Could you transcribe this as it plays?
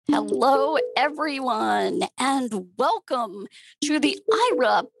Hello, everyone, and welcome to the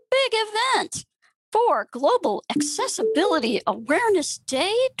IRA Big Event for Global Accessibility Awareness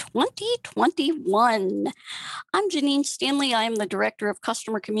Day 2021. I'm Janine Stanley. I am the Director of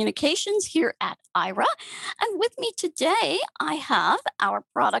Customer Communications here at IRA. And with me today, I have our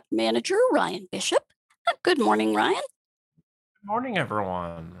Product Manager, Ryan Bishop. Good morning, Ryan. Good morning,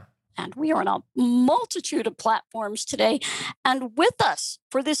 everyone. And we are on a multitude of platforms today. And with us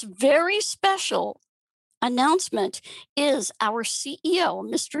for this very special announcement is our CEO,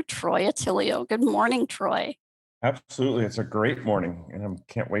 Mr. Troy Attilio. Good morning, Troy. Absolutely. It's a great morning, and I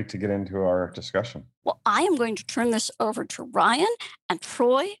can't wait to get into our discussion. Well, I am going to turn this over to Ryan and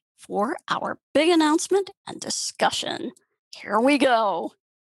Troy for our big announcement and discussion. Here we go.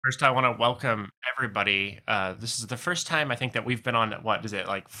 First, I want to welcome everybody. This is the first time I think that we've been on, what is it,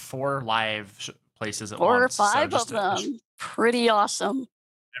 like 4 live places at 4 or once. So 5 of just them. Pretty awesome.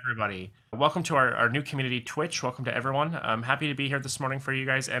 everybody. Welcome to our new community, Twitch. Welcome to everyone. I'm happy to be here this morning for you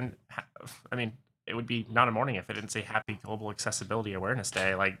guys. And I mean, it would be not a morning if it didn't say Happy Global Accessibility Awareness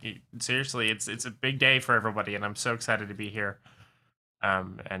Day. Like, seriously, it's a big day for everybody, and I'm so excited to be here.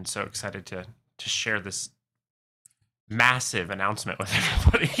 And so excited to share this massive announcement with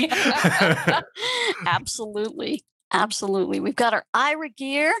everybody. Absolutely. Absolutely. We've got our IRA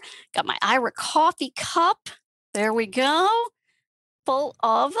gear, got my IRA coffee cup. There we go. Full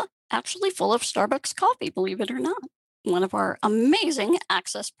of Starbucks coffee, believe it or not. One of our amazing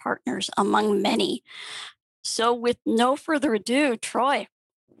access partners among many. So with no further ado, Troy,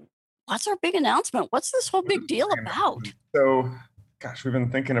 what's our big announcement? What's this whole big deal about? So, gosh, we've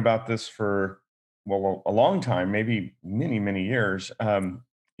been thinking about this for, well, a long time, maybe many, many years.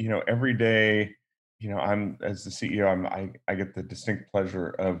 Every day, I'm as the CEO, I get the distinct pleasure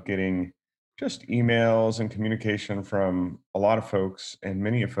of getting just emails and communication from a lot of folks, and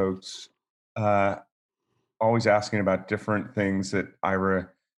many of folks always asking about different things that IRA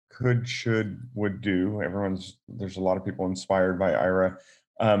could, should, would do. There's a lot of people inspired by IRA.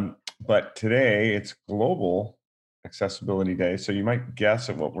 But today it's Global Accessibility Day. So you might guess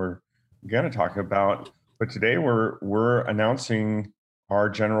at what we're going to talk about. But today we're announcing our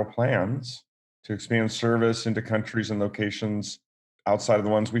general plans to expand service into countries and locations outside of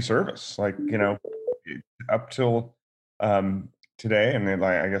the ones we service. Like, up till today, and then,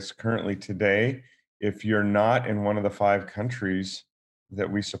 like, I guess currently today, if you're not in one of the 5 countries that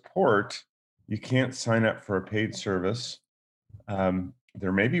we support, you can't sign up for a paid service.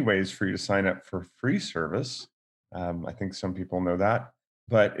 There may be ways for you to sign up for free service. I think some people know that,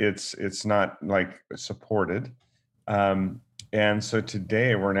 but it's not like supported. And so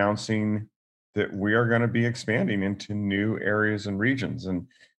today we're announcing that we are going to be expanding into new areas and regions, and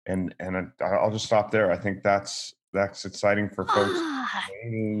I'll just stop there. I think that's exciting for folks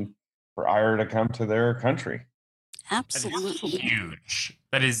waiting for IRA to come to their country. Absolutely. That is huge.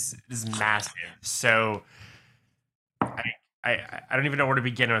 That is massive. So I don't even know where to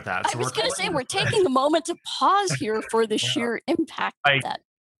begin with that. I was going to say, we're taking a moment to pause here for the sheer impact of that.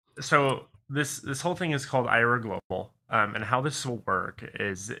 So this whole thing is called IRA Global, and how this will work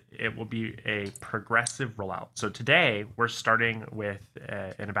is it will be a progressive rollout. So today we're starting with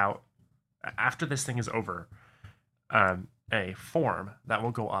after this thing is over, a form that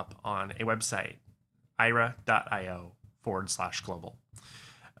will go up on a website, ira.io/global.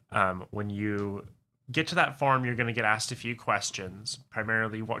 When you get to that form, you're going to get asked a few questions,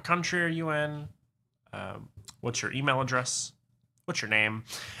 primarily what country are you in, what's your email address, what's your name,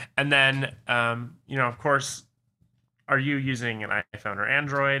 and then of course, are you using an iPhone or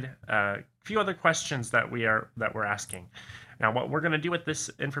Android? A few other questions that we're asking. Now, what we're going to do with this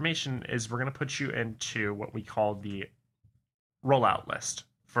information is we're going to put you into what we call the rollout list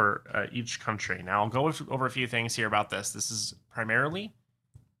for each country. Now, I'll go over a few things here about this. This is primarily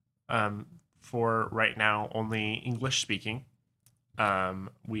for right now only English speaking.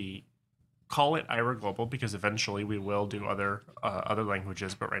 We call it IRA Global because eventually we will do other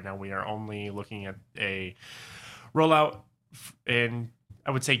languages, but right now we are only looking at a rollout in,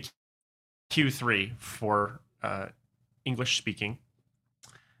 I would say, Q3 for English speaking.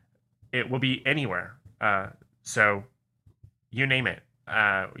 It will be anywhere. So you name it.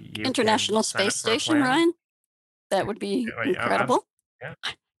 International Space Station, Ryan? That would be incredible. Yeah,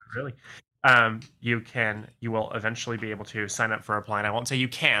 really. You will eventually be able to sign up for a plan. I won't say you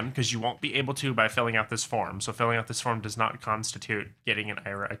can, because you won't be able to by filling out this form. So filling out this form does not constitute getting an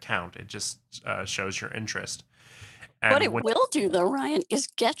IRA account. It just shows your interest. And what it will do, though, Ryan, is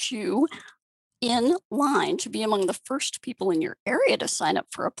get you in line to be among the first people in your area to sign up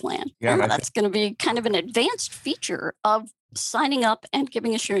for a plan. Yeah, that's going to be kind of an advanced feature of signing up and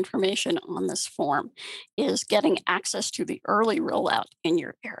giving us your information on this form is getting access to the early rollout in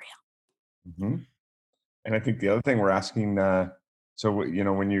your area. Mhm. And I think the other thing we're asking,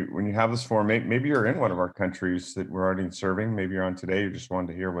 when you have this form, maybe you're in one of our countries that we're already serving. Maybe you're on today. You just wanted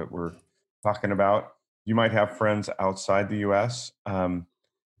to hear what we're talking about. You might have friends outside the U.S.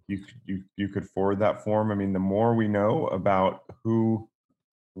 You could forward that form. I mean, the more we know about who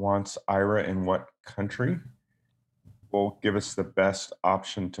wants IRA in what country, will give us the best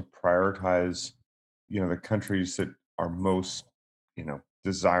option to prioritize, the countries that are most,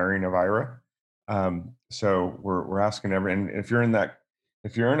 desiring of IRA. So we're asking and if you're in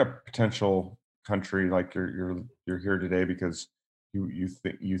a potential country like you're here today because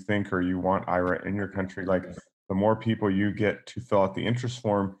you think or you want IRA in your country, like the more people you get to fill out the interest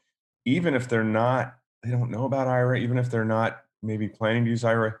form, even if they don't know about IRA, even if they're not maybe planning to use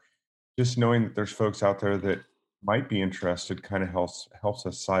IRA, just knowing that there's folks out there that might be interested kind of helps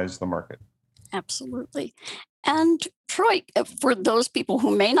us size the market. Absolutely. And Troy, for those people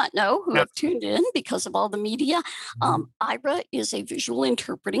who may not know, who Yep. have tuned in because of all the media, Mhm. IRA is a visual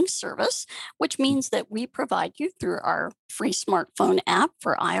interpreting service, which means that we provide you through our free smartphone app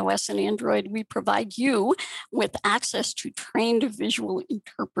for iOS and Android. We provide you with access to trained visual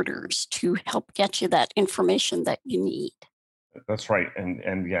interpreters to help get you that information that you need. That's right.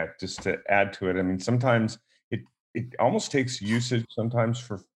 And yeah, just to add to it, I mean, sometimes it it almost takes usage sometimes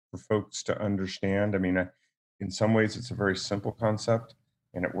for folks to understand. I mean, in some ways, it's a very simple concept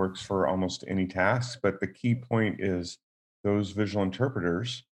and it works for almost any task. But the key point is those visual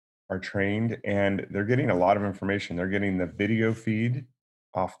interpreters are trained and they're getting a lot of information. They're getting the video feed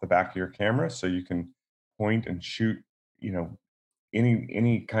off the back of your camera, so you can point and shoot, you know,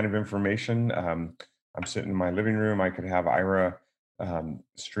 any kind of information. I'm sitting in my living room. I could have Ira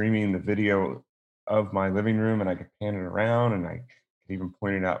streaming the video of my living room, and I could pan it around, and I could even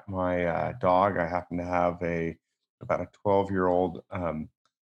point it out my dog. I happen to have about a 12-year-old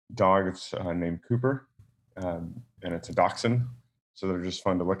dog. It's named Cooper, and it's a dachshund. So they're just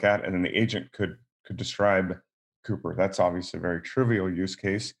fun to look at. And then the agent could describe Cooper. That's obviously a very trivial use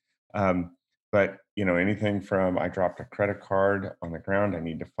case. But anything from I dropped a credit card on the ground, I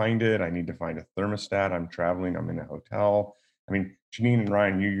need to find it. I need to find a thermostat. I'm traveling. I'm in a hotel. I mean, Janine and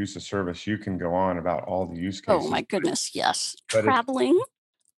Ryan, you use the service. You can go on about all the use Oh cases, my goodness, yes. but it's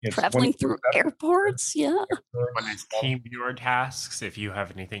Traveling through 24/7. airports, yeah. One is team viewer tasks if you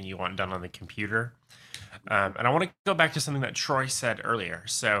have anything you want done on the computer. And I want to go back to something that Troy said earlier.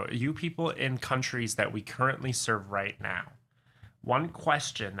 So, you people in countries that we currently serve right now, one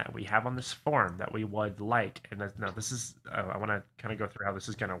question that we have on this form that we would like, and now this is, I want to kind of go through how this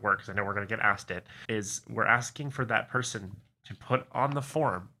is going to work because I know we're going to get asked it, is we're asking for that person to put on the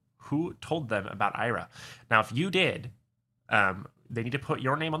form who told them about IRA. Now, if you did, they need to put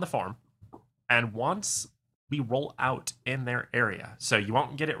your name on the form. And once we roll out in their area, so you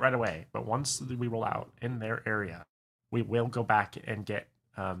won't get it right away, but once we roll out in their area, we will go back and get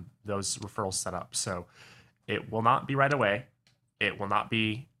those referrals set up. So it will not be right away. It will not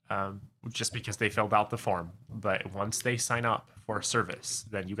be just because they filled out the form, but once they sign up for a service,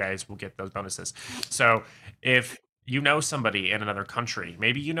 then you guys will get those bonuses. So if you know somebody in another country,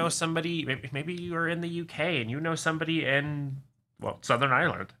 maybe you know somebody, maybe you are in the UK and you know somebody in, well, Southern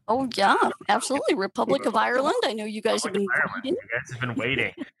Ireland. Oh, yeah, absolutely. Republic of Ireland. I know you guys have been Ireland. waiting. You guys have been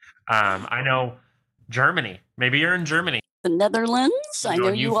waiting. I know Germany. Maybe you're in Germany. The Netherlands. I know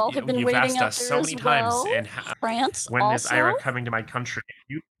you You've all have been you've waiting asked out us there so as many times, well. and France when is also. IRA coming to my country?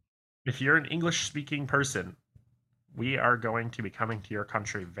 If you're an English speaking person, we are going to be coming to your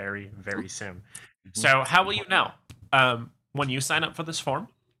country very, very soon. So how will you know? When you sign up for this form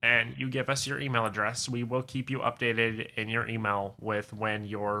and you give us your email address, we will keep you updated in your email with when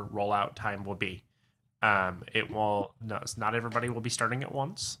your rollout time will be. Not everybody will be starting at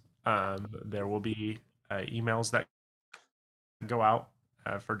once. There will be emails that go out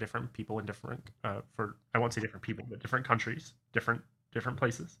for different people in different for I won't say different people, but different countries, different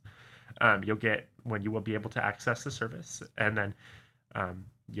places. You'll get when you will be able to access the service, and then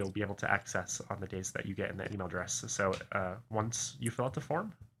you'll be able to access on the days that you get in that email address. So once you fill out the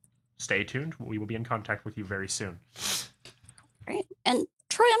form, stay tuned. We will be in contact with you very soon. Right. And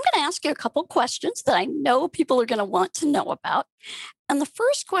Troy, I'm going to ask you a couple questions that I know people are going to want to know about. And the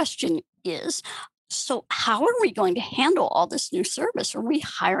first question is, so how are we going to handle all this new service? Are we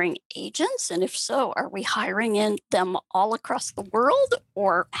hiring agents? And if so, are we hiring in them all across the world?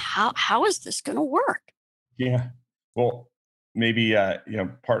 Or how is this going to work? Yeah. Well, maybe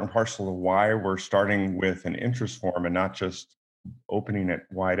part and parcel of why we're starting with an interest form and not just opening it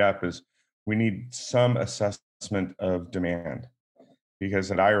wide up is we need some assessment of demand,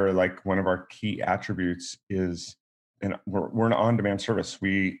 because at IRA, like one of our key attributes is, and we're an on-demand service.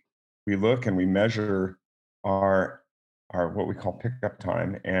 We look and we measure our what we call pickup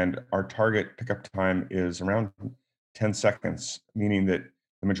time, and our target pickup time is around 10 seconds, meaning that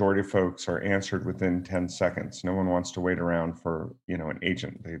the majority of folks are answered within 10 seconds. No one wants to wait around for an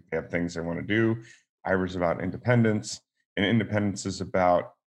agent. They have things they want to do. IRA's about independence, and independence is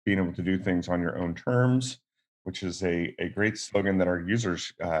about being able to do things on your own terms, which is a great slogan that our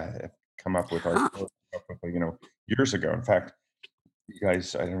users have come up with, years ago. In fact, you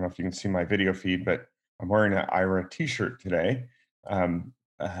guys, I don't know if you can see my video feed, but I'm wearing an IRA t-shirt today.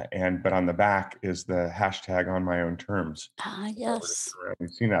 But on the back is the hashtag on my own terms. Yes. We've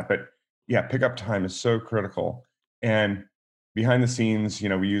seen that, but yeah, pickup time is so critical. And behind the scenes,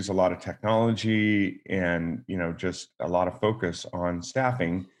 we use a lot of technology and, just a lot of focus on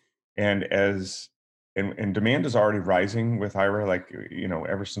staffing. And and demand is already rising with IRA, like,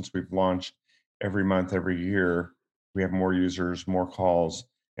 ever since we've launched, every month, every year, we have more users, more calls.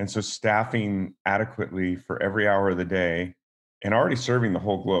 And so staffing adequately for every hour of the day and already serving the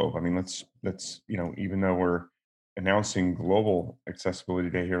whole globe. I mean, let's even though we're announcing Global Accessibility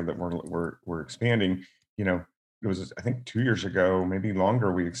Day here, that we're expanding. It was, I think, 2 years ago, maybe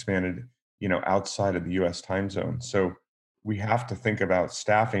longer, we expanded outside of the U.S. time zone. So we have to think about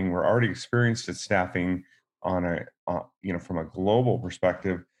staffing. We're already experienced at staffing on from a global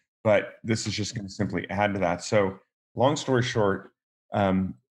perspective, but this is just going to simply add to that. So long story short,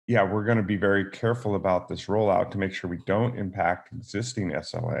 yeah, we're going to be very careful about this rollout to make sure we don't impact existing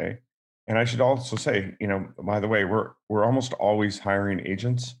SLA. And I should also say, by the way, we're almost always hiring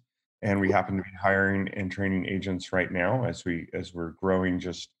agents, and we happen to be hiring and training agents right now as we're growing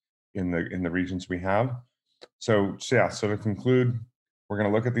just in the regions we have. So yeah, so to conclude, we're going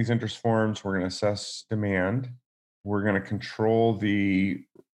to look at these interest forms. We're going to assess demand. We're going to control the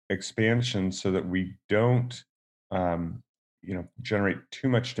expansion so that we don't, generate too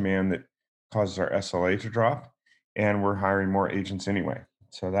much demand that causes our SLA to drop. And we're hiring more agents anyway.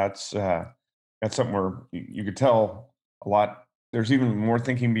 So that's something where you could tell a lot. There's even more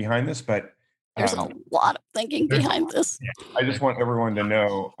thinking behind this, but There's a lot of thinking behind this. I just want everyone to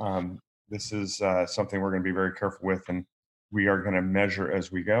know this is something we're going to be very careful with, and we are going to measure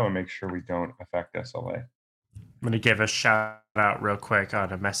as we go and make sure we don't affect SLA. I'm going to give a shout out real quick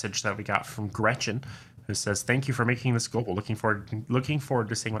on a message that we got from Gretchen, who says, "Thank you for making this global. Looking forward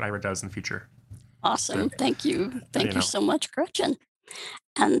to seeing what IRA does in the future." Awesome. Thank you. Thank you so much, Gretchen.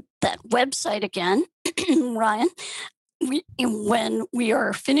 And that website again, Ryan, when we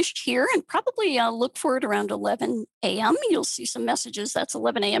are finished here, and probably look for it around 11 a.m., you'll see some messages. That's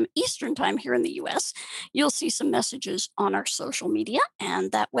 11 a.m. Eastern time here in the US. You'll see some messages on our social media.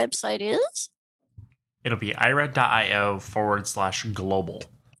 And that website is? It'll be ira.io/global.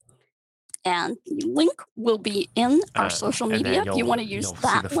 And the link will be in our social media. If you want to use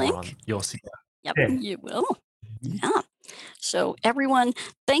that link, you'll see that. Yep, you will. Yeah. So everyone,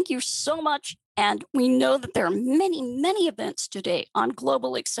 thank you so much. And we know that there are many, many events today on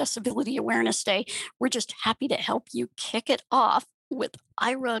Global Accessibility Awareness Day. We're just happy to help you kick it off with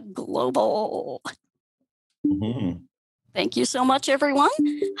IRA Global. Mm-hmm. Thank you so much, everyone.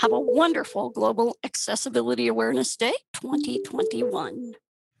 Have a wonderful Global Accessibility Awareness Day 2021.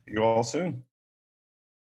 See you all soon.